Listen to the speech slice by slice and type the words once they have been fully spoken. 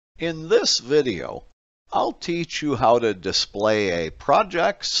In this video, I'll teach you how to display a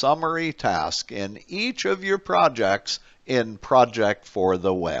project summary task in each of your projects in Project for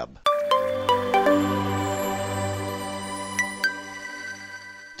the Web.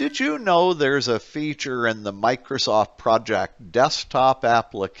 Did you know there's a feature in the Microsoft Project desktop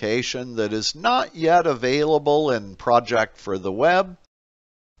application that is not yet available in Project for the Web?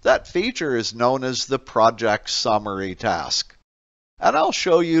 That feature is known as the project summary task. And I'll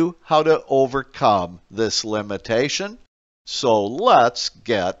show you how to overcome this limitation. So let's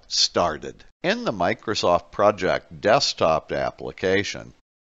get started. In the Microsoft Project desktop application,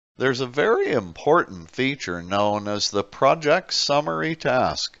 there's a very important feature known as the project summary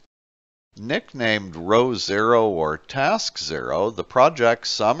task. Nicknamed Row 0 or Task 0, the project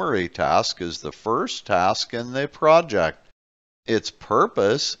summary task is the first task in the project. Its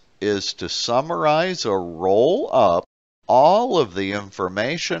purpose is to summarize or roll up all of the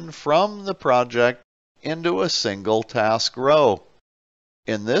information from the project into a single task row.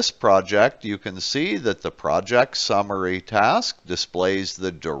 In this project, you can see that the project summary task displays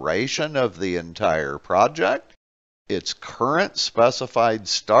the duration of the entire project, its current specified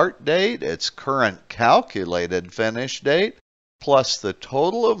start date, its current calculated finish date, plus the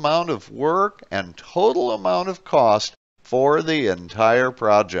total amount of work and total amount of cost for the entire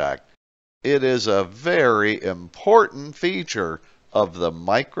project. It is a very important feature of the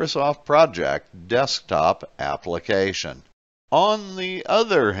Microsoft Project desktop application. On the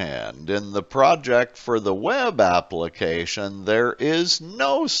other hand, in the Project for the Web application, there is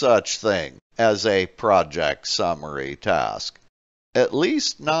no such thing as a project summary task. At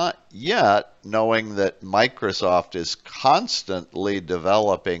least not yet, knowing that Microsoft is constantly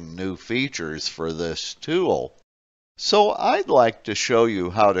developing new features for this tool. So I'd like to show you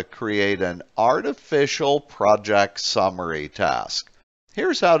how to create an artificial project summary task.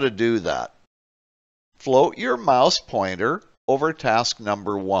 Here's how to do that. Float your mouse pointer over task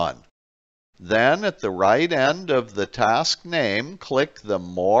number 1. Then at the right end of the task name, click the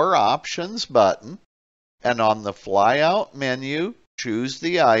More Options button, and on the flyout menu, choose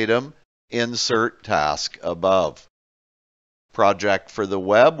the item Insert Task above. Project for the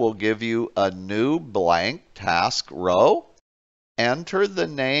Web will give you a new blank task row. Enter the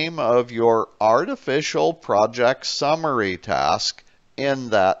name of your artificial project summary task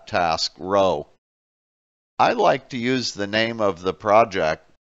in that task row. I like to use the name of the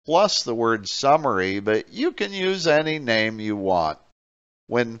project plus the word summary, but you can use any name you want.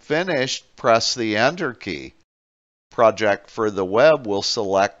 When finished, press the Enter key. Project for the Web will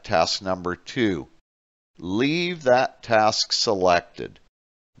select task number 2. Leave that task selected.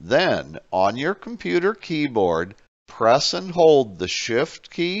 Then, on your computer keyboard, press and hold the Shift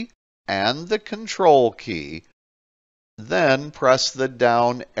key and the Control key. Then press the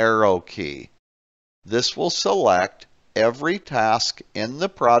down arrow key. This will select every task in the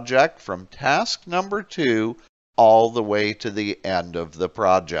project from task number 2 all the way to the end of the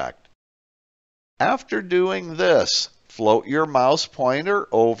project. After doing this, float your mouse pointer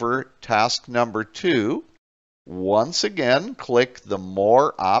over task number 2. Once again, click the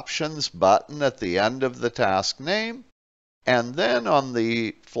More Options button at the end of the task name, and then on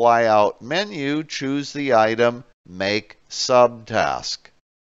the flyout menu, choose the item Make Subtask.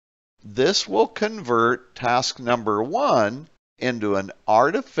 This will convert task number 1 into an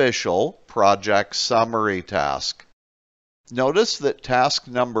artificial project summary task. Notice that task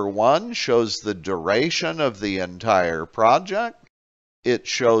number 1 shows the duration of the entire project. It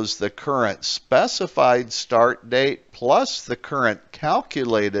shows the current specified start date plus the current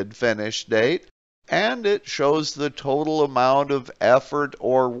calculated finish date, and it shows the total amount of effort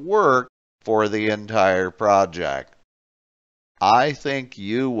or work for the entire project. I think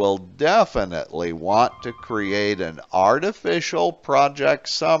you will definitely want to create an artificial project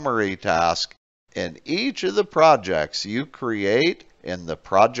summary task in each of the projects you create in the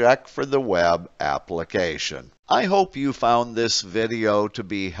Project for the Web application. I hope you found this video to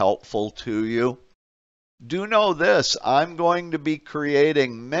be helpful to you. Do know this, I'm going to be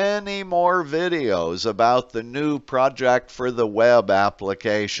creating many more videos about the new Project for the Web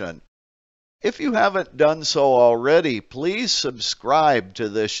application. If you haven't done so already, please subscribe to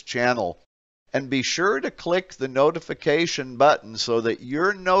this channel and be sure to click the notification button so that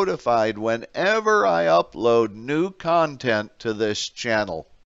you're notified whenever I upload new content to this channel.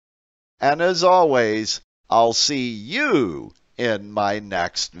 And as always, I'll see you in my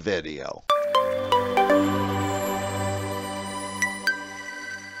next video.